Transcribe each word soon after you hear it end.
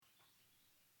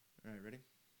All right, ready?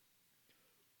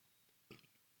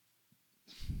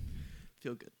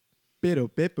 Feel good. Beep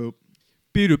boop.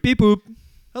 Beep beep boop.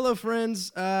 Hello,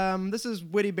 friends. This is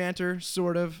Witty Banter,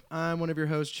 sort of. I'm one of your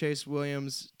hosts, Chase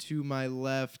Williams. To my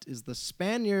left is the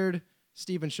Spaniard,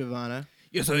 Steven Shavana.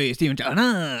 Yo soy Steven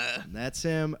Chana. That's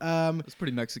him. That's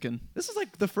pretty Mexican. This is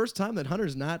like the first time that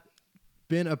Hunter's not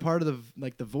been a part of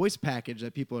the voice package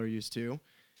that people are used to.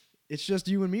 It's just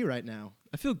you and me right now.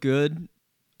 I feel good.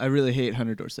 I really hate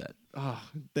Hunter Dorsett. Oh,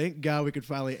 thank God we could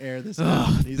finally air this.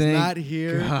 Oh, He's thank not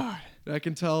here. God. I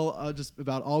can tell just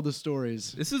about all the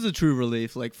stories. This is a true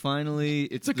relief. Like finally,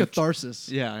 It's a catharsis.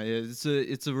 Yeah, it's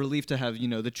a relief to have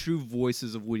the true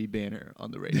voices of Witty Banter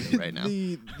on the radio right now.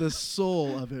 the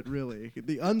soul of it, really.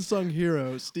 The unsung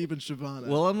hero, Steven Shavana.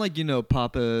 Well, I'm like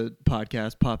Papa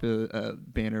podcast, Papa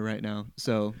Banner right now.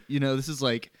 So this is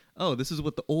like, oh, this is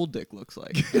what the old dick looks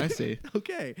like. I see.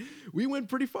 Okay, we went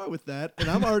pretty far with that, and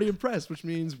I'm already impressed, which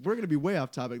means we're going to be way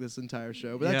off topic this entire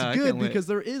show. But that's Yeah, I good can't wait. because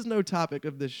there is no topic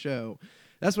of this show.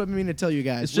 That's what I mean to tell you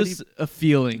guys. It's just a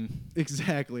feeling.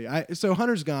 Exactly. So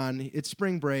Hunter's gone. It's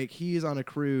spring break. He's on a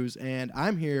cruise, and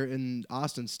I'm here in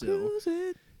Austin still.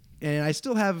 And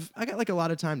I got like a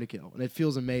lot of time to kill, and it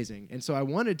feels amazing. And so I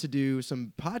wanted to do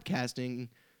some podcasting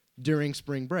during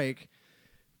spring break.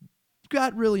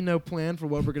 Got really no plan for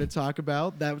what we're going to talk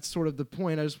about. That was sort of the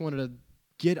point. I just wanted to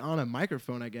get on a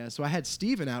microphone, I guess. So I had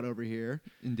Steven out over here.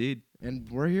 Indeed. And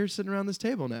we're here sitting around this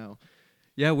table now.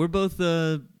 Yeah, we're both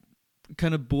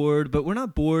kind of bored, but we're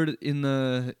not bored in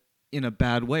a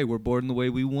bad way. We're bored in the way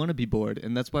we want to be bored,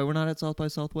 and that's why we're not at South by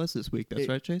Southwest this week. That's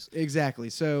right, Chase? Exactly.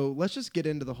 So let's just get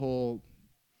into the whole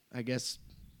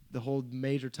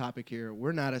major topic here.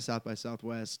 We're not at South by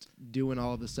Southwest doing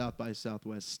all of the South by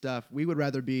Southwest stuff. We would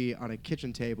rather be on a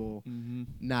kitchen table,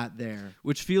 not there.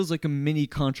 Which feels like a mini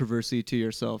controversy to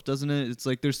yourself, doesn't it? It's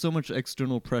like there's so much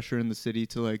external pressure in the city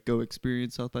to like go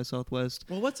experience South by Southwest.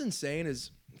 Well, what's insane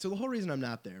is, so the whole reason I'm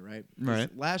not there, right? Right.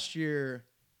 Last year,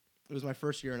 it was my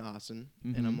first year in Austin,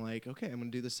 and I'm like, okay, I'm going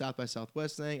to do the South by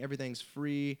Southwest thing. Everything's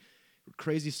free.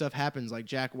 Crazy stuff happens, like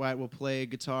Jack White will play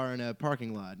guitar in a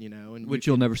parking lot, and Which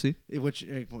you'll never see.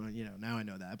 Now I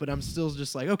know that, but I'm still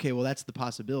just like, okay, well, that's the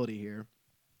possibility here.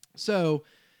 So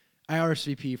I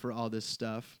RSVP for all this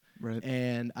stuff, Right.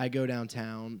 and I go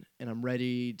downtown, and I'm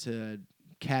ready to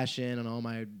cash in on all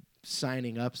my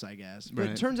signing ups, I guess. But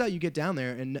Right. it turns out you get down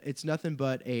there, and it's nothing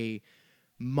but a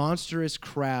monstrous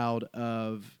crowd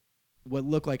of what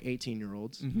look like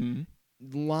 18-year-olds. Mm-hmm.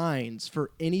 Lines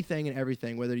for anything and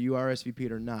everything, whether you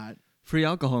RSVP'd or not. Free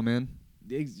alcohol, man.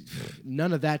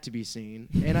 None of that to be seen.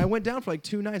 And I went down for like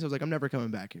 2 nights. I was like, I'm never coming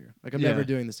back here. Like, I'm never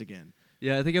doing this again.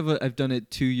 Yeah, I think I've done it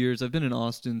 2 years. I've been in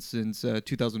Austin since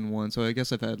 2001, so I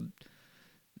guess I've had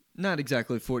not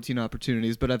exactly 14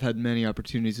 opportunities, but I've had many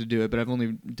opportunities to do it, but I've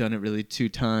only done it really 2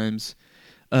 times.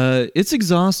 It's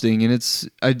exhausting, and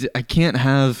I can't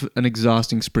have an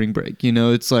exhausting spring break.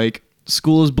 It's like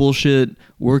school is bullshit,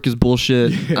 work is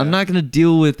bullshit. Yeah. I'm not going to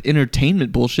deal with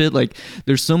entertainment bullshit. Like,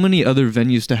 there's so many other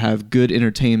venues to have good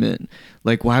entertainment.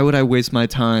 Like, why would I waste my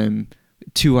time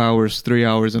 2 hours, 3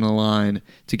 hours in a line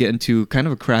to get into kind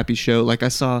of a crappy show? Like, I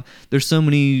saw there's so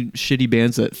many shitty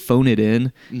bands that phone it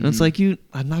in. And it's like, I'm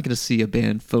not going to see a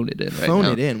band phone it in right now. Phone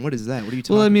it in? What is that? What are you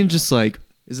talking about? Well, I mean, just like...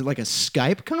 Is it like a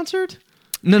Skype concert?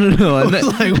 No.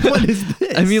 Like, what is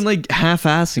this? I mean, like,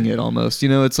 half-assing it almost.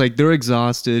 It's like they're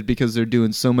exhausted because they're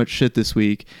doing so much shit this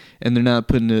week, and they're not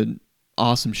putting an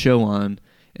awesome show on.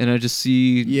 And I just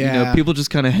see, people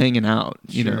just kind of hanging out,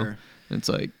 Sure. It's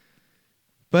like...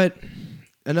 But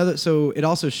so it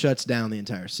also shuts down the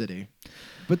entire city.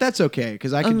 But that's okay,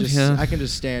 because I can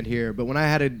just stand here. But when I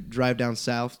had to drive down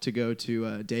south to go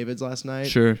to David's last night,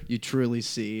 sure, you truly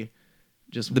see...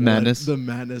 Just the madness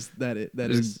that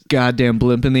there's is. A goddamn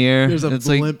blimp in the air. There's a it's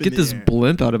blimp like, in get the this air.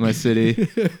 Blimp out of my city.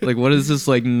 Like, what is this,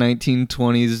 like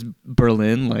 1920s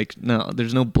Berlin? Like, no,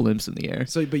 there's no blimps in the air.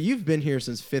 So, but you've been here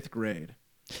since 5th grade.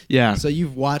 Yeah. So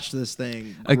you've watched this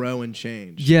thing grow and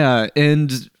change. Yeah,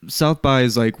 and South by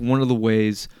is like one of the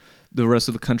ways the rest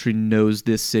of the country knows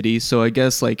this city. So I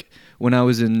guess like when I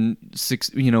was in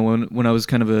when I was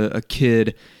kind of a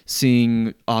kid,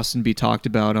 seeing Austin be talked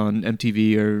about on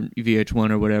MTV or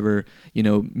VH1 or whatever,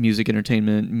 music,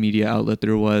 entertainment, media outlet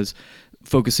there was,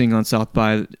 focusing on South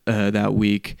by that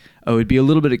week, I would be a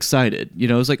little bit excited.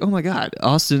 It was like, oh my God,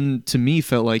 Austin to me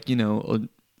felt like,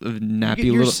 a nappy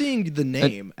You're little... seeing the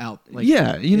name out. Like,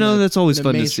 that's always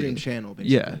fun to see. mainstream channel,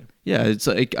 basically. Yeah, it's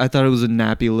like I thought it was a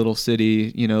nappy little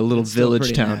city, a little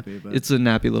village town. Nappy, but... It's a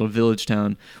nappy little village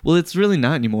town. Well, it's really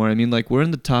not anymore. I mean, like, we're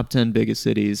in the top 10 biggest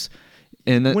cities.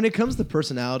 And when it comes to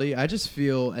personality, I just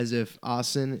feel as if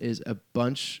Austin is a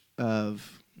bunch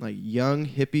of like young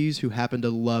hippies who happen to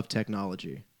love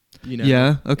technology. You know?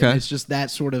 Yeah. Okay. And it's just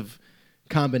that sort of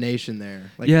combination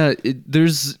there. Like yeah.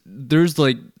 There's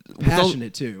like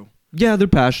passionate too. Yeah, they're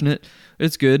passionate.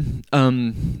 It's good.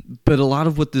 But a lot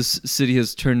of what this city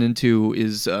has turned into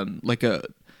is like a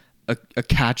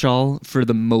catch-all for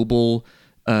the mobile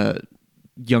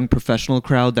young professional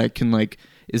crowd that can like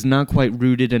is not quite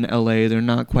rooted in LA. They're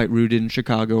not quite rooted in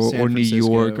Chicago or New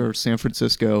York or San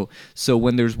Francisco. So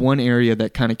when there's one area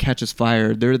that kind of catches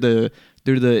fire, they're the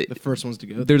first ones to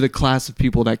go. They're the class of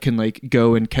people that can like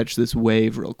go and catch this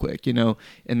wave real quick, you know?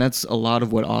 And that's a lot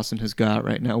of what Austin has got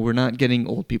right now. We're not getting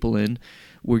old people in.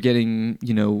 We're getting,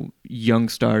 you know, young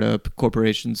startup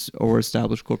corporations or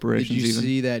established corporations. Did you even.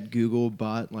 see that Google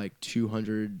bought like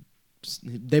 200?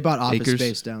 They bought office acres?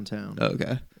 space downtown. Oh,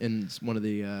 okay. In one of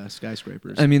the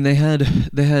skyscrapers. I mean, they had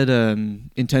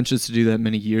intentions to do that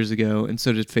many years ago, and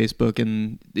so did Facebook,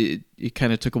 and it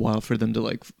kind of took a while for them to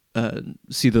like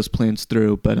see those plans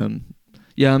through. But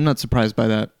yeah, I'm not surprised by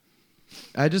that.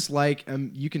 I just like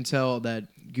you can tell that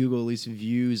Google at least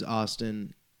views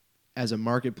Austin as a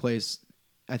marketplace.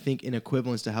 I think in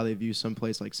equivalence to how they view some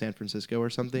place like San Francisco or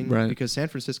something. Right. Because San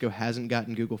Francisco hasn't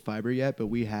gotten Google Fiber yet, but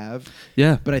we have.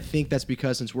 Yeah. But I think that's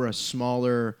because since we're a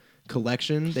smaller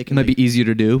collection, they can might be easier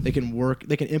to do. They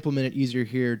can implement it easier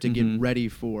here to get ready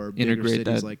for bigger integrate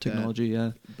cities that like technology. that.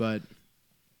 Yeah. But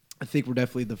I think we're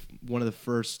definitely one of the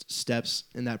first steps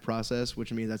in that process,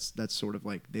 which means that's sort of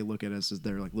like they look at us as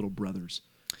their like little brothers.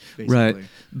 Basically. Right.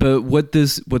 But what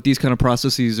these kind of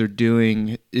processes are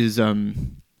doing is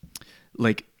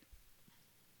like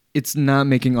it's not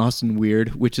making Austin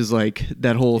weird, which is like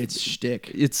that whole it's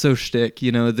shtick. It's so shtick,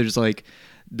 you know. There's like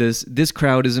this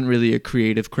crowd isn't really a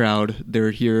creative crowd.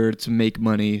 They're here to make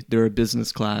money. They're a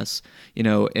business class, you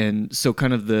know, and so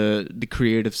kind of the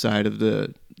creative side of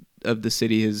the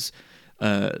city is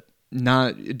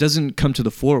not, it doesn't come to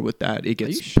the fore with that. It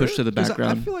gets pushed to the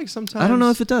background. I feel like sometimes I don't know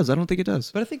if it does. I don't think it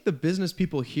does. But I think the business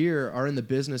people here are in the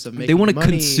business of making They want to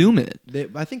money. consume it.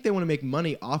 I think they want to make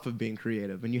money off of being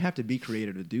creative, and you have to be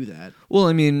creative to do that. Well,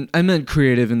 I mean, I meant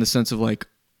creative in the sense of like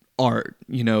art,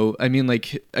 you know. I mean,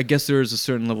 like, I guess there is a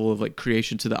certain level of like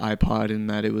creation to the iPod in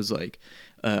that it was like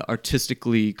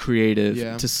artistically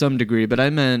creative to some degree, but I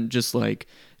meant just like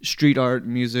street art,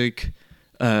 music,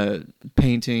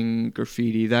 painting,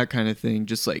 graffiti, that kind of thing.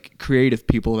 Just like creative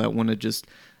people that want to just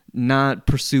not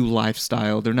pursue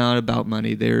lifestyle. They're not about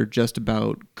money. They're just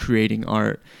about creating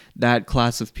art. That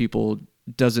class of people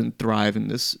doesn't thrive in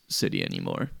this city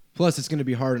anymore. Plus, it's going to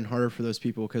be harder and harder for those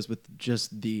people because with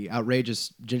just the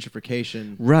outrageous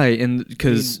gentrification, right? And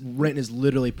because rent is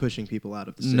literally pushing people out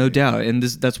of the city. No doubt, and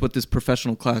that's what this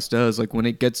professional class does. Like when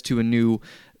it gets to a new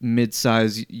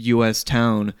mid-size U.S.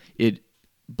 town, it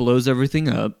blows everything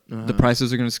up. The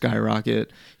prices are going to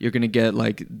skyrocket. You're going to get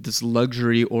like this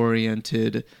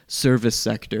luxury-oriented service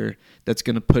sector that's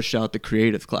going to push out the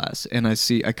creative class, and I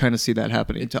kind of see that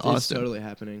happening to Austin. It's totally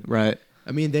happening, right?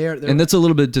 I mean, they're and that's a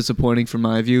little bit disappointing from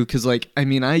my view because, like, I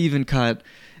mean, I even caught.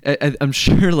 I'm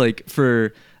sure, like,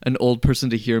 for an old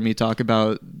person to hear me talk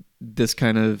about this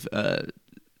kind of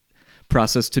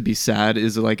process to be sad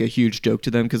is like a huge joke to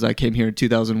them because I came here in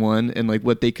 2001 and like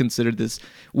what they considered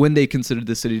when they considered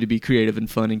the city to be creative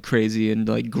and fun and crazy and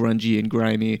like grungy and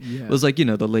grimy was like, you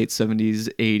know, the late 70s,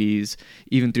 80s,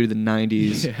 even through the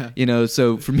 90s, you know.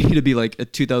 So for me to be like a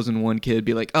 2001 kid,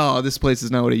 be like, oh, this place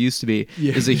is not what it used to be,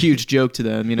 is a huge joke to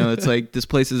them. You know, it's like this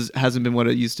place hasn't been what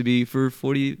it used to be for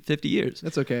 40, 50 years.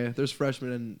 That's okay. There's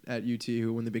freshmen at UT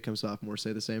who, when they become sophomores,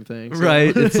 say the same thing. So.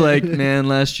 Right. It's like, man,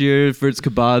 last year Fritz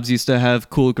Kebabs used to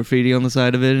have cool graffiti on the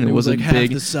side of it, and it wasn't like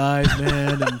big. Half the size,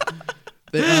 man.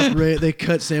 And they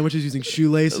cut sandwiches using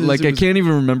shoelaces. Like I can't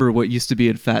even remember what used to be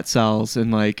in Fat Sal's,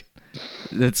 and like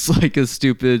that's like a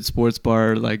stupid sports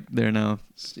bar like there now.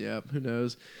 Yeah, who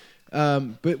knows?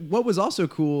 But what was also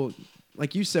cool,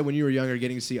 like you said when you were younger,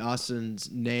 getting to see Austin's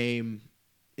name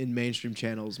in mainstream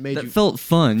channels felt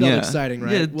fun. Felt yeah, exciting,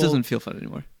 right? Yeah, it doesn't feel fun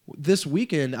anymore. This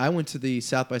weekend, I went to the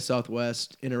South by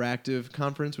Southwest Interactive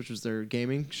Conference, which was their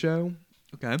gaming show.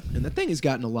 Okay. And the thing has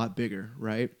gotten a lot bigger,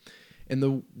 right? And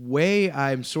the way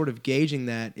I'm sort of gauging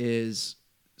that is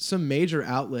some major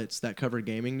outlets that cover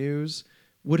gaming news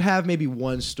would have maybe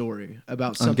one story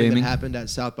about something that happened at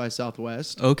South by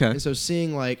Southwest. Okay. And so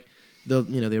seeing like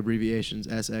the abbreviations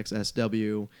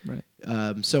SXSW, right.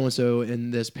 So-and-so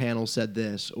in this panel said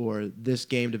this, or this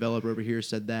game developer over here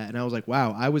said that. And I was like,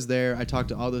 wow, I was there. I talked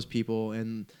to all those people.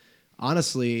 And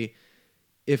honestly,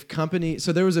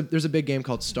 so there's a big game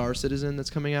called Star Citizen that's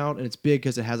coming out, and it's big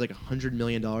because it has like $100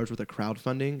 million worth of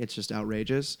crowdfunding. It's just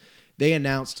outrageous. They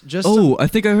announced I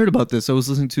think I heard about this. I was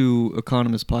listening to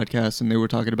Economist podcast, and they were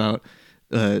talking about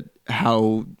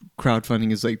how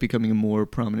crowdfunding is like becoming a more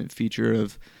prominent feature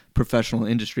of professional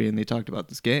industry, and they talked about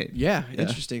this game. Yeah,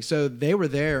 interesting. So they were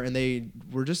there, and they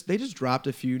just dropped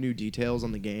a few new details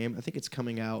on the game. I think it's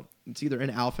coming out. It's either in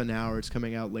alpha now or it's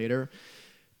coming out later.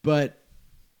 But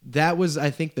that was,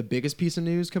 I think, the biggest piece of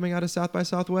news coming out of South by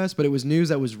Southwest. But it was news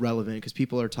that was relevant because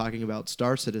people are talking about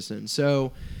Star Citizen.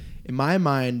 So in my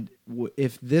mind,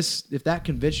 if that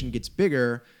convention gets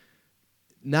bigger,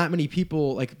 not many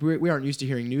people, like, we aren't used to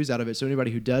hearing news out of it. So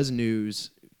anybody who does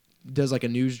like a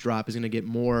news drop is going to get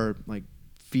more like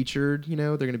featured,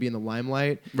 they're going to be in the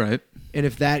limelight. Right. And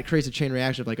if that creates a chain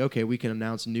reaction of like, okay, we can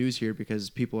announce news here because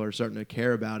people are starting to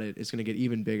care about it, it's going to get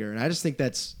even bigger. And I just think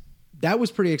that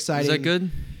was pretty exciting. Is that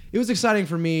good? It was exciting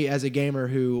for me as a gamer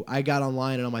who I got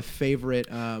online and on my favorite.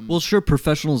 Well, sure,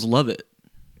 professionals love it.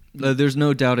 There's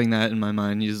no doubting that in my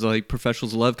mind. It's like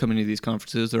professionals love coming to these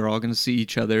conferences. They're all going to see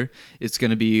each other. It's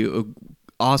going to be an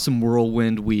awesome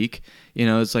whirlwind week.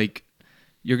 It's like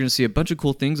you're going to see a bunch of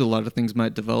cool things. A lot of things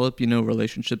might develop.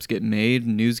 Relationships get made.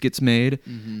 News gets made.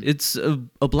 Mm-hmm. It's a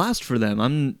blast for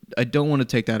them. I don't want to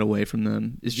take that away from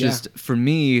them. It's just, for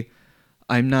me,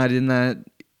 I'm not in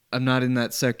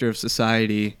that sector of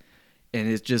society, and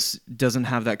it just doesn't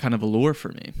have that kind of allure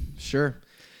for me. Sure.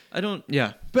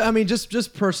 Yeah. But I mean,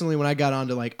 just personally, when I got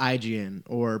onto like IGN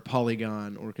or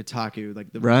Polygon or Kotaku,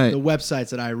 like the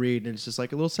websites that I read, and it's just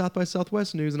like a little South by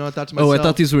Southwest news, and I thought to myself, I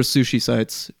thought these were sushi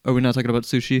sites. Are we not talking about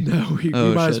sushi? No, we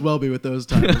might as well be with those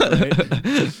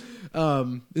titles,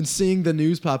 right? And seeing the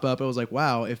news pop up, I was like,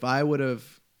 wow, if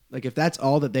that's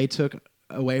all that they took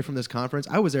away from this conference,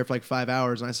 I was there for like 5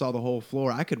 hours and I saw the whole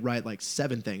floor. I could write like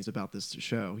 7 things about this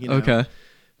show. Okay.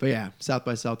 But yeah, South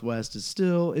by Southwest is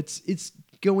still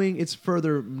it's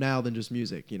further now than just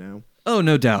music, Oh,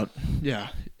 no doubt. Yeah.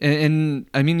 And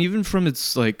I mean, even from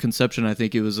its like conception, I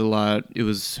think it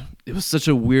was such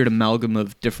a weird amalgam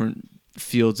of different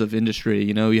fields of industry.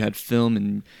 You had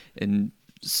film and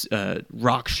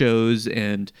rock shows,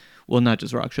 and well, not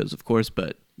just rock shows, of course,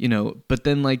 but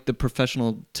then like the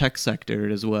professional tech sector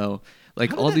as well.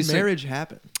 Like, how did all that these marriage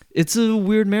happen? It's a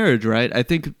weird marriage, right? I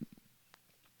think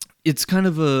it's kind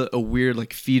of a weird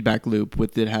like feedback loop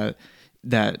with it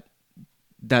that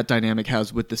dynamic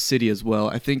has with the city as well.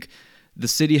 I think the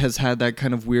city has had that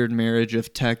kind of weird marriage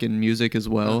of tech and music as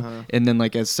well. Uh-huh. And then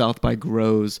like as South by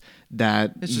grows,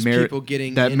 that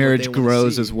marriage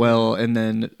grows as well. And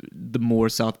then the more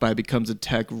South by becomes a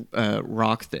tech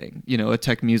rock thing, a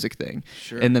tech music thing.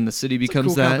 Sure. And then the city becomes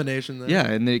cool that combination there. Yeah,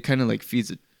 and it kind of like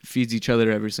feeds each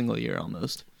other every single year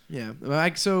almost. Yeah.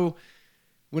 So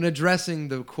when addressing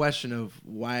the question of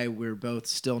why we're both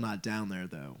still not down there,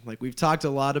 though, like we've talked a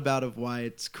lot about of why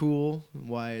it's cool,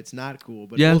 why it's not cool,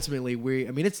 but ultimately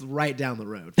it's right down the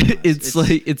road. It's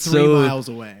 3 miles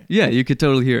away. Yeah, you could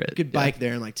totally hear it. You could bike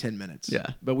there in like 10 minutes. Yeah,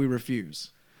 but we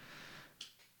refuse.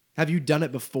 Have you done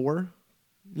it before?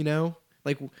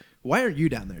 Like why aren't you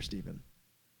down there, Stephen?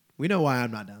 We know why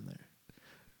I'm not down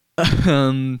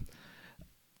there.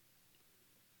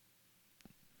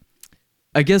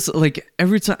 I guess like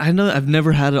every time, I know I've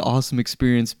never had an awesome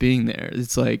experience being there.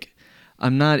 It's like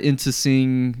I'm not into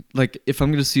seeing, like, if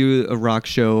I'm going to see a rock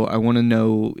show, I want to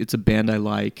know it's a band I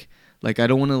like. Like, I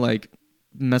don't want to like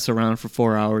mess around for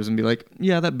 4 hours and be like,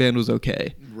 yeah, that band was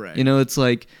okay. Right. It's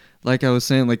like I was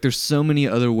saying, like there's so many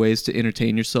other ways to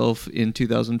entertain yourself in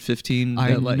 2015. I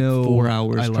that, like, know 4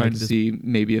 hours I trying to see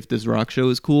maybe if this rock show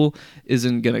is cool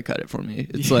isn't gonna cut it for me.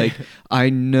 It's like, I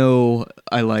know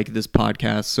I like this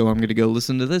podcast, so I'm gonna go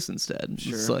listen to this instead.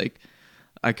 Sure. It's like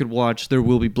I could watch There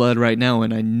Will Be Blood right now,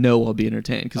 and I know I'll be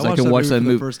entertained because I can watch that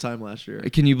movie for the first time last year.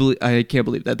 Can you believe? I can't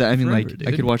believe that. I mean, Forever, like, dude.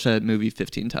 I could watch that movie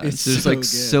 15 times. It's There's so like good.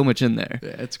 so much in there. Yeah,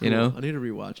 it's cool. I need to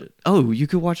rewatch it. Oh, you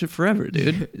could watch it forever,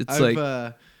 dude. It's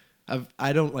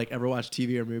I don't like ever watch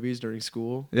TV or movies during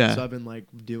school. Yeah. So I've been like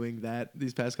doing that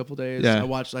these past couple days. Yeah. I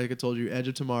watched, like I told you, Edge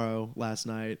of Tomorrow last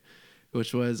night,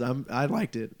 which was I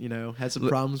liked it. Had some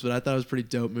problems, but I thought it was a pretty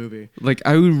dope movie. Like,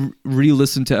 I would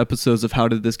re-listen to episodes of How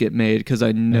Did This Get Made because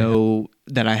I know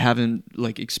that I haven't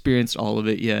like experienced all of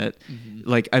it yet. Mm-hmm.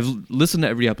 Like, I've listened to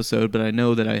every episode, but I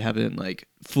know that I haven't like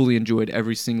fully enjoyed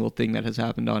every single thing that has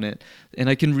happened on it, and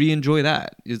I can re-enjoy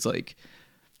that. It's like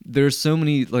there's so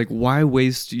many, like, why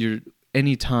waste your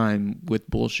any time with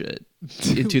bullshit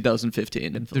in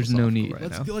 2015? There's no need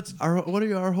right now.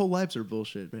 Our whole lives are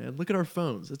bullshit, man. Look at our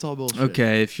phones. It's all bullshit.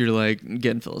 Okay, if you're like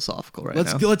getting philosophical now.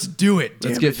 Let's do it.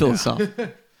 Let's get philosophical.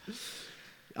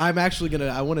 I'm actually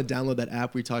I want to download that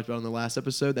app we talked about in the last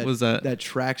episode. What was that? That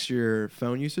tracks your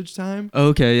phone usage time.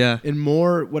 Okay, yeah. And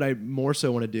what I more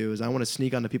so want to do is I want to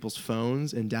sneak onto people's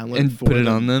phones and download and it for put it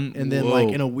them, on them. and then Whoa.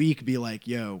 like in a week be like,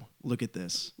 yo, look at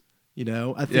this.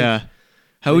 I think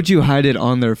How would you hide it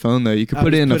on their phone though? You could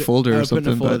put it in a folder or something.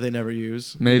 Put in a folder but they never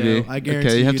use. maybe. You know? I guarantee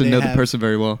okay, you have to they know the person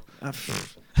very well.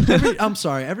 I'm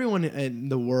sorry. Everyone in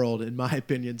the world, in my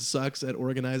opinion, sucks at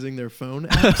organizing their phone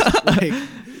apps. Like,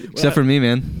 Except for me,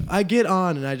 man. I get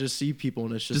on and I just see people,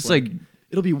 and it's just like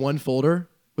it'll be one folder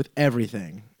with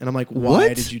everything, and I'm like, why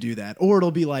What? did you do that? Or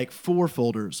it'll be like 4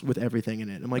 folders with everything in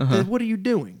it. I'm like, Uh-huh. what are you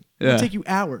doing? Yeah. It'll take you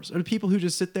hours. Or the people who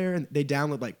just sit there and they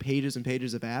download like pages and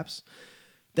pages of apps.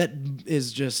 That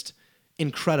is just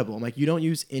incredible. I'm like, you don't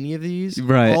use any of these.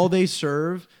 Right. All they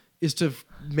serve is to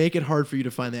make it hard for you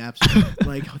to find the apps.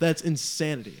 Like, that's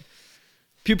insanity.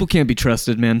 people can't be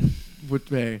trusted, man.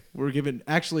 Hey, we're giving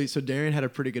actually. So Darian had a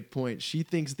pretty good point. She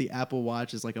thinks the Apple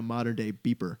Watch is like a modern day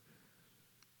beeper.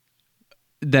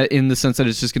 That in the sense that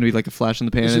it's just going to be like a flash in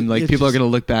the pan, It's and just- like it's people are just- going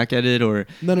to look back at it, or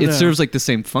No, it serves like the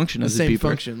same function The as a same beeper.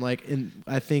 function. Like,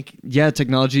 I think Yeah,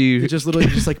 technology. it just literally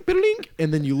just like blink,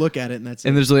 and then you look at it, and that's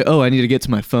and it. there's like, oh, I need to get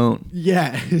to my phone.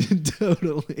 Yeah,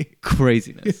 totally.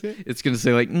 Craziness. It's going to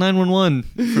say like 911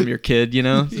 from your kid. You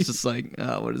know, it's just like,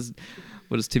 oh, what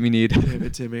does Timmy need? Damn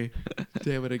it, Timmy.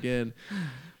 Damn it again.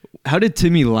 How did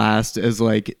Timmy last as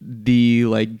like the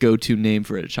like go-to name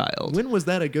for a child? When was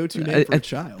that a go-to name for a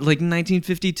child? Like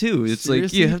 1952. It's like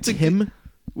Seriously? you have to. Tim.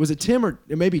 Was it Tim or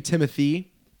maybe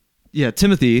Timothy? Yeah,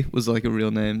 Timothy was like a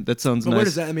real name. That sounds But nice. where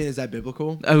does that? I mean, is that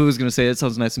biblical? I was gonna say it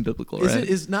sounds nice and biblical, Is right? it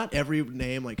is not every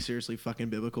name like seriously fucking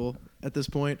biblical at this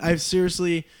point? I've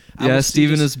seriously. I Yeah, will see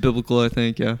Stephen just- is biblical, I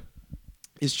think. Yeah.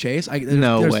 Is Chase?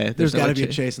 No way. There's There's no got to way be a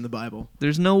Chase. Chase in the Bible.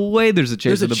 There's no way there's a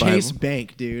Chase There's a in the Chase Bible.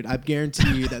 Bank, dude. I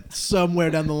guarantee you that somewhere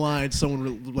down the line,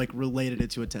 someone related it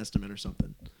to a testament or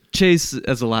something. Chase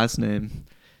as a last name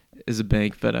is a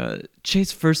bank, but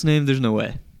Chase first name, there's no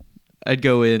way. I'd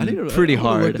go in pretty I'm gonna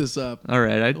hard. Look this up. All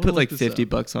right, I'd I'm put gonna like look this up.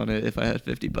 $50 on it if I had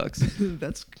 $50.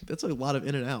 that's a lot of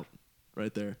in and out,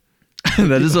 right there.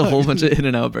 That is a whole bunch of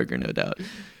In-N-Out Burger, no doubt.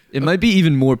 It might be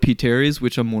even more P. Terry's,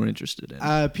 which I'm more interested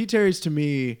in. P. Terry's to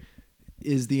me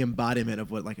is the embodiment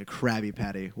of what like a Krabby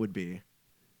Patty would be.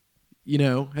 You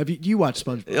know, have you watched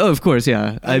SpongeBob? Oh, of course,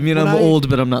 yeah. I mean, when I'm I- old,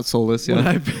 but I'm not soulless. When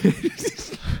Yeah.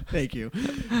 Thank you.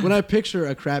 When I picture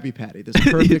a Krabby Patty, this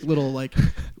perfect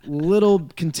little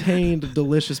contained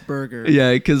delicious burger.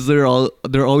 Yeah, because they're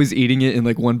always eating it in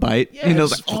like one bite. Yeah, You know,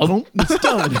 it's, it's like, oh. it's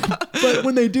done. But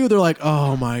when they do, they're like,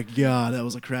 "Oh my god, that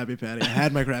was a Krabby Patty. I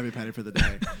had my Krabby Patty for the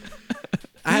day."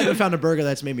 I haven't found a burger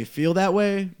that's made me feel that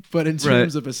way, but in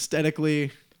terms of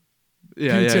aesthetically,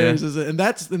 yeah, P. yeah, Terry's yeah. is it,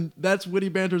 and that's Witty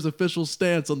Banter's official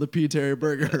stance on the P. Terry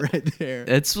burger right there.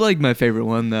 It's like my favorite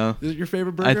one though. Is it your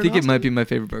favorite burger? I in think it might Austin? be my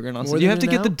favorite burger in Austin. More You than have to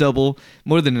get the In-N-Out? double,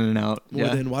 more than In-N-Out. More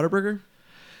Yeah. than Whataburger.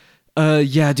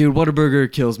 Yeah, dude,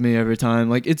 Whataburger kills me every time.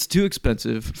 Like, it's too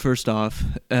expensive. First off,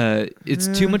 it's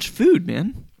too much food,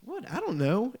 man. What? I don't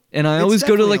know. And I It's always go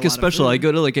to definitely like a a lot of special. I food.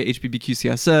 go to like a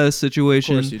HBBQCSS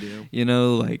situation. Of course you do. You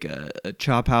know, like a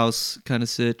chop house kind of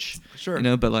sitch. Sure. You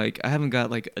know, but like I haven't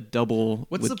got like a double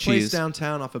What's with the place cheese.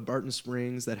 downtown off of Barton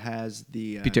Springs that has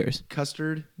the P. Terry's.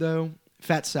 custard though?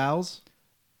 Fat Sal's?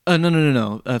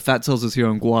 No. Fat Cells is here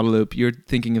on Guadalupe. You're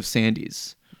thinking of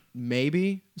Sandy's.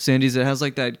 Maybe. Sandy's. It has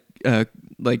like that,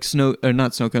 like snow or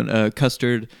not snow cone,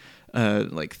 custard,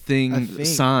 like I thing think.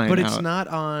 sign. But it's out. not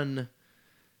on.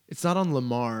 It's not on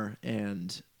Lamar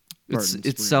and. Barton It's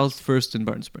Springs. South First in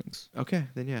Barton Springs. Okay,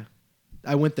 then yeah.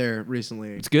 I went there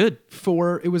recently. It's good.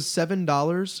 It was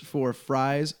 $7 for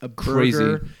fries, a Crazy.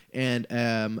 burger, and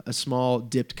a small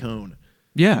dipped cone.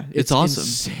 Yeah, it's awesome.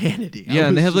 Insanity. I Yeah,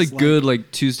 and they was have just like good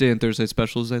like Tuesday and Thursday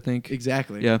specials, I think.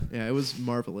 Exactly. Yeah. Yeah, it was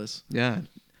marvelous. Yeah.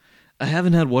 I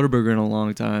haven't had Whataburger in a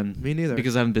long time. Me neither.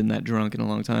 Because I haven't been that drunk in a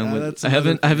long time. That's I another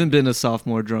haven't I thing. haven't been a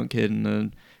sophomore drunk kid in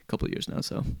a couple of years now,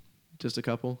 so Just a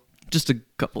couple. just a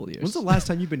couple of years. When's the last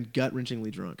time you've been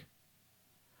gut-wrenchingly drunk?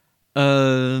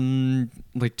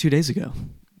 Like 2 days ago.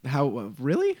 How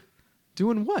really?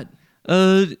 Doing what?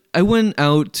 I went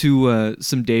out to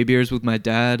some day beers with my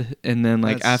dad, and then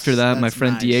like That's- after that, my that's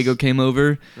friend nice. Diego came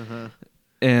over, Uh-huh.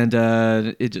 and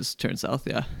it just turned south.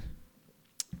 Yeah,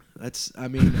 That's. I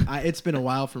mean, it's been a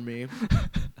while for me.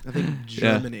 I think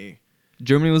Yeah. Germany,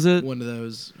 Germany was it? one of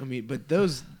those. I mean, but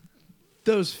those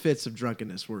fits of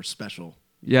drunkenness were special.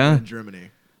 Yeah. In Germany.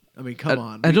 I mean, come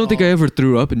on. I we don't think I all- ever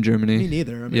threw up in Germany. Me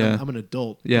neither. I mean, Yeah. I'm an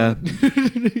adult. Yeah.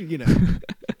 but, you know.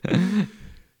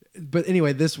 But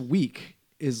anyway, this week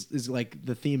is like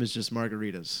the theme is just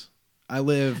margaritas. I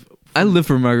live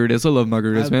for margaritas. I love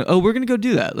margaritas, man. Oh, we're gonna go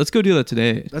do that. Let's go do that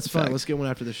today. That's in fine. fact. Let's get one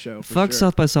after the show. For Fuck sure.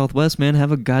 South by Southwest, man.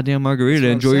 Have a goddamn margarita.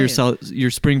 That's what I'm Enjoy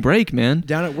your spring break, man.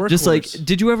 Down at work. Just like,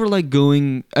 did you ever like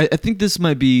going? I think this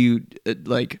might be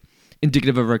like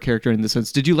indicative of our character in the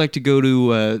sense. Did you like to go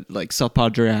to like South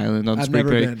Padre Island on I've spring never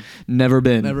break? been. Never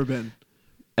been. Never been.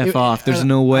 off. There's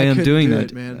no way I'm couldn't doing do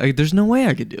that. it, man. Like, there's no way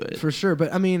I could do it. For sure.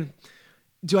 But I mean,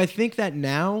 do I think that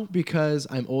now because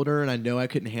I'm older and I know I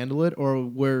couldn't handle it, or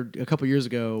where a couple years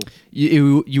ago,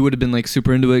 You would have been like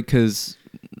super into it because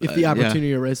if the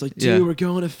opportunity arose, like, dude, Yeah. we're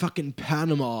going to fucking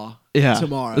Panama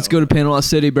tomorrow. Let's go to Panama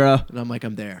City, bro. And I'm like,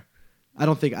 I'm there. I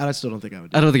still don't think I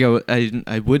would. I don't think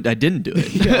I would. I didn't do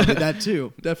it. Yeah, I did that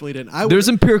too. Definitely didn't. There's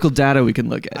empirical data we can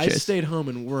look at. I Chase. stayed home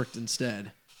and worked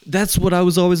instead. That's what I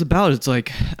was always about. It's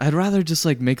like I'd rather just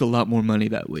like make a lot more money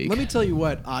that week. Let me tell you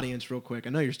what, audience, real quick. I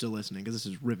know you're still listening because this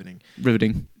is riveting.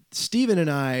 Riveting. Steven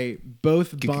and I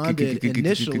both bonded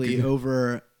initially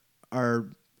over our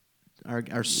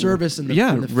service in the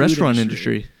in the food restaurant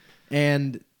industry.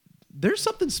 And there's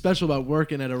something special about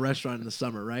working at a restaurant in the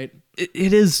summer, right?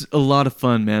 It is a lot of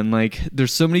fun, man. Like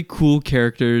there's so many cool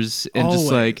characters and Always.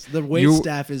 just like the wait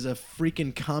staff is a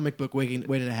freaking comic book waiting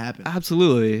to happen.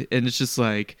 Absolutely. And it's just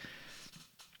like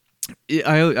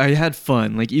I had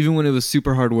fun. Like even when it was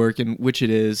super hard work, and which it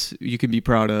is, you can be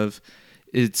proud of.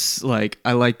 It's like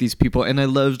I like these people, and I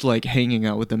loved like hanging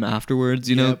out with them afterwards,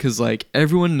 you know, because like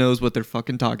everyone knows what they're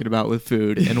fucking talking about with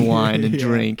food and wine and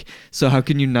drink. So how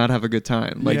can you not have a good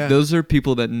time? Like those are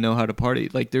people that know how to party.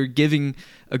 Like they're giving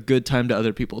a good time to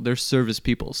other people. They're service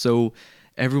people. So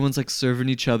everyone's like serving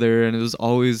each other, and it was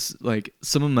always like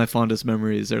some of my fondest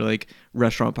memories are like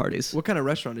restaurant parties. What kind of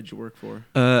restaurant did you work for?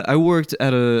 I worked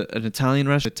at an Italian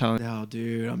restaurant. Oh,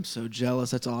 dude, I'm so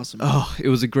jealous. That's awesome. Oh, it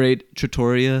was a great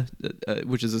trattoria,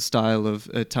 which is a style of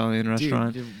Italian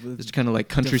restaurant. Dude, it's kind of like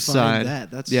countryside.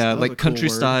 That's like a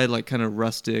countryside, like kind of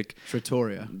rustic.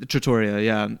 Trattoria. Trattoria,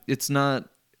 yeah. It's not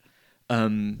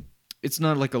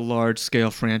like a large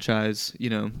scale franchise, you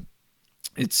know.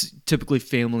 It's typically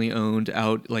family owned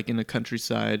out like in a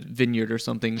countryside vineyard or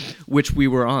something, which we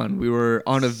were on. We were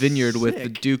on a vineyard with the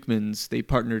Dukemans. They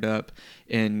partnered up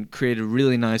and created a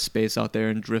really nice space out there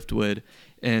in Driftwood.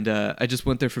 And I just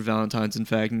went there for Valentine's, in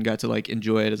fact, and got to like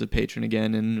enjoy it as a patron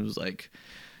again. And it was like,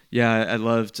 yeah,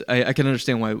 I can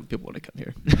understand why people want to come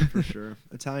here. For sure.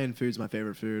 Italian food's my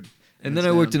favorite food. And then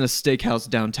I worked in a steakhouse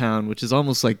downtown, which is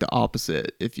almost like the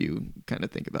opposite if you kind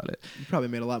of think about it. You probably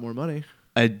made a lot more money.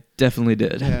 I definitely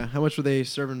did. Yeah. How much were they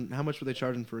serving? How much were they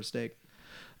charging for a steak?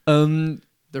 Their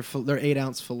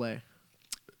 8-ounce fillet.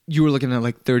 You were looking at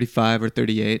like 35 or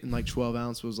 38. And like 12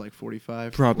 ounce was like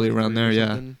 45. Probably around there,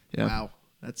 yeah. Wow.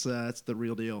 That's the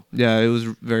real deal. Yeah, it was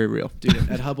very real. Dude,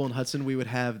 at Hubble and Hudson, we would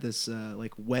have this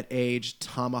like wet aged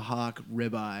tomahawk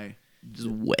ribeye. Just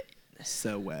wet.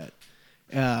 So wet.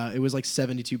 It was like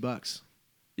 $72.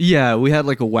 Yeah, we had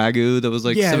like a Wagyu that was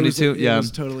like 72. It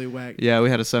was totally Wagyu. Yeah, we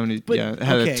had a 70. But, it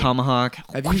had a tomahawk.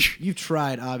 You've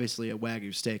tried obviously a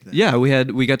Wagyu steak then. Yeah,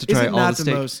 we got to try all the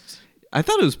steak. Most... I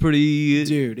thought it was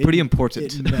pretty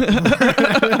important.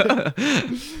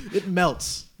 It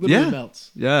melts. Literally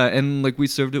melts. Yeah, and like we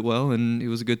served it well, and it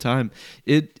was a good time.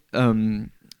 I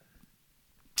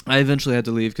eventually had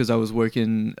to leave because I was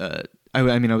working. I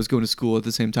was going to school at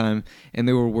the same time, and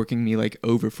they were working me like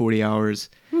over 40 hours.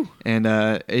 Whew. And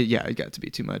it got to be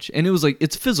too much. And it was like,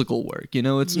 it's physical work, you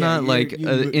know? It's not like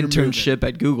an internship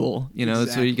at Google, you know?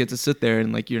 Exactly. So you get to sit there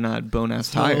and like you're not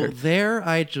bone-ass tired. There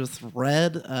I just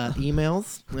read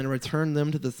emails and returned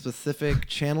them to the specific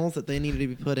channels that they needed to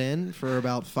be put in for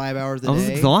about 5 hours a day. I was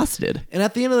exhausted. And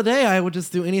at the end of the day, I would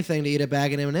just do anything to eat a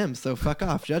bag of M&M's, so fuck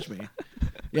off, judge me.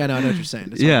 Yeah, no, I know what you're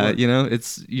saying. Yeah, you know,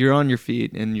 you're on your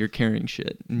feet and you're carrying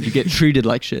shit, and you get treated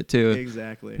like shit too.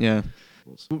 Exactly. Yeah.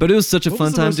 But it was such a fun time,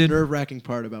 dude. What was the most nerve-wracking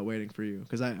part about waiting for you?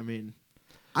 Because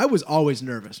I was always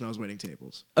nervous when I was waiting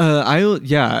tables. I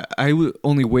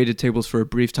only waited tables for a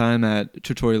brief time at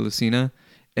Trattoria Lucina,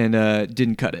 and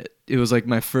didn't cut it. It was like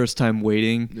my first time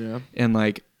waiting. Yeah. And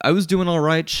like I was doing all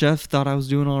right. Chef thought I was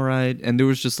doing all right, and there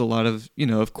was just a lot of, you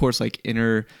know, of course, like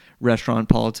inner restaurant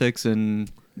politics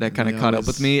and. That kind of caught up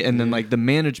with me, and then like the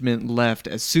management left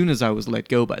as soon as I was let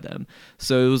go by them.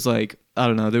 So it was like, I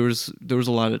don't know, there was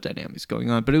a lot of dynamics going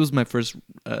on, but it was my first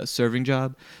serving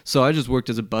job. So I just worked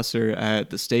as a busser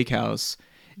at the steakhouse,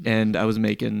 and I was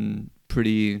making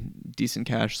pretty decent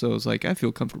cash. So I was like, I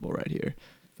feel comfortable right here.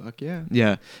 Fuck yeah.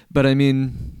 Yeah, but I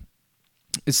mean,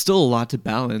 it's still a lot to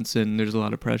balance, and there's a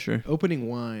lot of pressure. Opening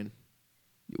wine,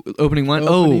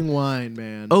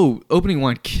 man. Opening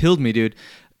wine killed me, dude.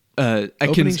 I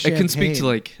can speak to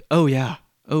like,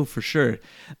 for sure.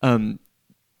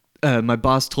 My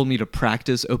boss told me to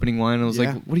practice opening wine, and I was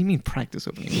like, "What do you mean practice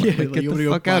opening wine? Like, get the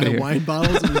fuck out of here!" Wine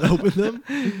bottles and just open them.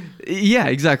 Yeah,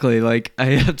 exactly. Like I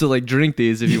have to like drink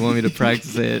these if you want me to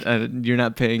practice it. You're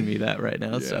not paying me that right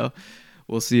now, so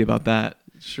we'll see about that.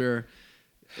 Sure.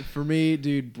 For me,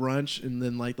 dude, brunch and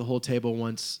then like the whole table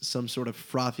wants some sort of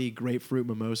frothy grapefruit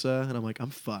mimosa, and I'm like, I'm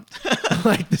fucked.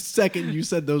 Like the second you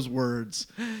said those words,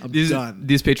 I'm done.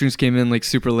 These patrons came in like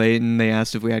super late and they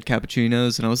asked if we had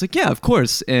cappuccinos, and I was like, yeah, of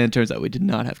course. And it turns out we did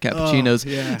not have cappuccinos. Oh,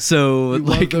 yeah. So We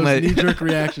like love those my knee-jerk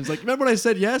reactions. Like, remember when I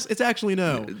said yes? It's actually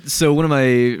no. so one of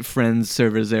my friends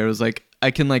servers there was like,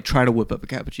 I can like try to whip up a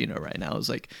cappuccino right now. I was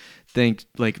like,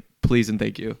 please and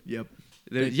thank you. Yep.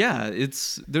 Yeah,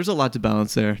 there's a lot to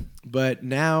balance there. But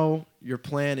now your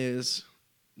plan is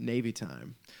Navy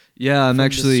time. Yeah, I'm From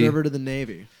actually the server to the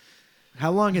Navy.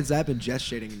 How long has that been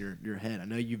gestating in your head? I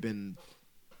know you've been.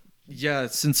 Yeah,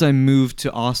 since I moved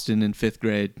to Austin in 5th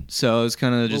grade. So I was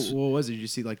kind of just What was it? Did you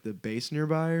see like the base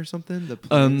nearby or something? The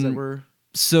planes that were.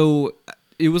 So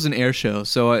it was an air show.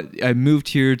 So I moved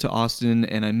here to Austin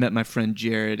and I met my friend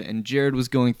Jared, and Jared was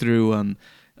going through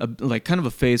like kind of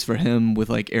a phase for him with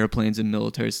like airplanes and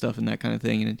military stuff and that kind of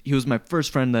thing. And he was my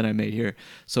first friend that I made here.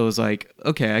 So I was like,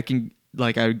 okay,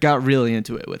 I got really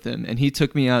into it with him. And he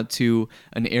took me out to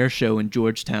an air show in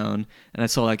Georgetown, and I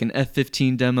saw like an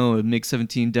F-15 demo, a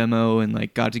MiG-17 demo, and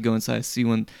like got to go inside a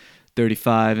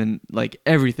C-135 and like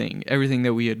everything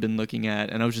that we had been looking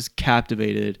at. And I was just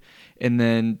captivated. And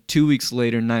then 2 weeks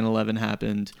later, 9/11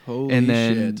 happened. Holy and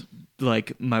then shit.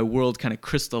 like my world kind of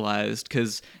crystallized,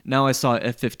 because now I saw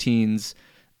F-15s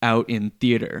out in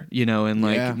theater, and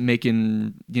like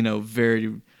making,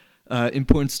 very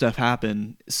important stuff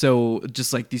happen. So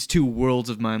just like these two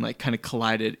worlds of mine like kind of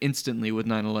collided instantly with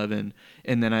 9/11,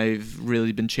 and then I've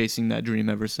really been chasing that dream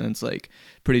ever since, like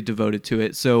pretty devoted to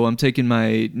it. So I'm taking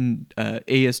my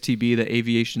ASTB, the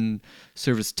Aviation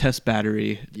Service Test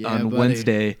Battery, on buddy.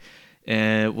 Wednesday.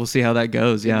 And we'll see how that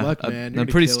goes. Good luck, man. I'm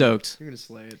pretty stoked. You're gonna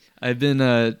slay it. I've been,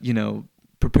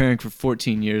 preparing for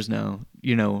 14 years now.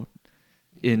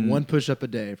 In one push-up a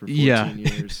day for 14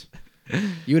 years.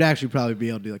 You would actually probably be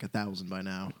able to do like 1,000 by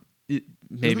now. Maybe.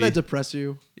 Doesn't that depress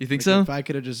you? You think Like, so? If I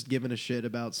could have just given a shit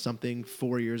about something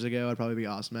 4 years ago, I'd probably be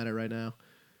awesome at it right now.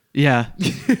 Yeah.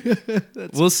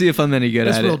 We'll see if I'm any good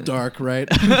at it. That's real dark, right?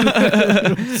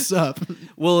 What's up?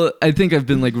 Well, I think I've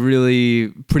been like really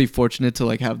pretty fortunate to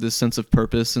like have this sense of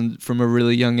purpose, and from a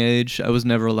really young age, I was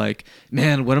never like,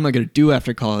 man, what am I going to do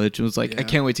after college? It was like, I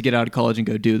can't wait to get out of college and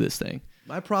go do this thing.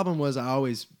 My problem was I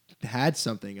always had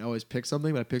something. I always picked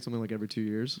something, but I picked something like every 2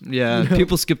 years. Yeah,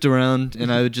 people skipped around,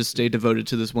 and I would just stay devoted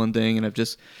to this one thing, and I've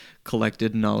just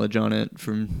collected knowledge on it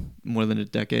for more than a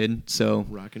decade. So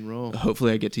rock and roll.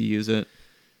 Hopefully I get to use it.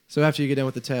 So after you get done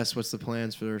with the test, what's the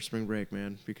plans for spring break,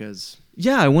 man? Because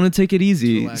I want to take it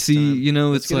easy. See,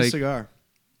 time. Let's it's get like a cigar.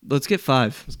 Let's get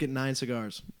 5. Let's get 9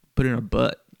 cigars. Put it in our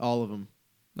butt. All of them.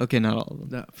 Okay, not all of them.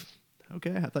 No.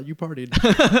 Okay, I thought you partied.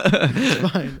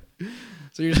 It's fine.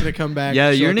 So you're just gonna come back.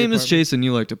 Yeah, your name is Chase, and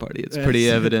you like to party. It's pretty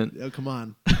evident. Oh, come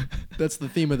on. That's the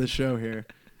theme of the show here.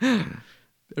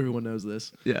 Everyone knows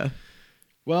this. Yeah.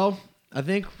 Well, I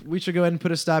think we should go ahead and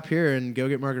put a stop here and go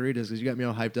get margaritas, because you got me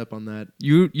all hyped up on that.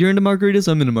 You're into margaritas?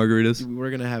 I'm into margaritas. We're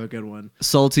going to have a good one.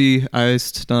 Salty,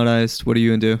 iced, not iced. What are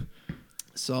you into?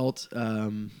 Salt.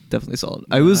 Definitely salt.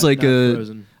 I was like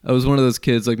frozen. I was one of those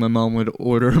kids, like my mom would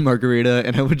order a margarita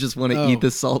and I would just want to eat the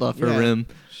salt off her rim.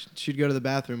 She'd go to the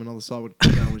bathroom and all the salt would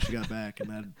come down when she got back, and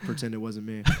I'd pretend it wasn't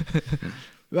me.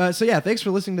 So yeah, thanks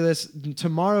for listening to this.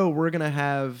 Tomorrow we're going to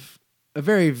have a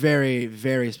very, very,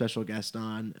 very special guest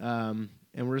on.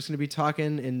 And we're just going to be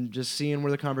talking and just seeing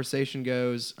where the conversation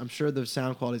goes. I'm sure the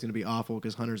sound quality is going to be awful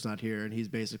because Hunter's not here, and he's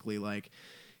basically like,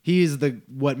 he's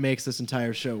what makes this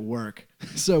entire show work.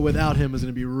 So without him, it's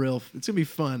going to be it's going to be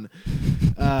fun.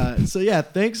 So yeah,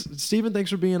 thanks, Steven. Thanks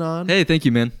for being on. Hey, thank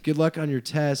you, man. Good luck on your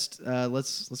test.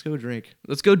 Let's go drink.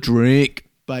 Let's go drink.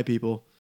 Bye, people.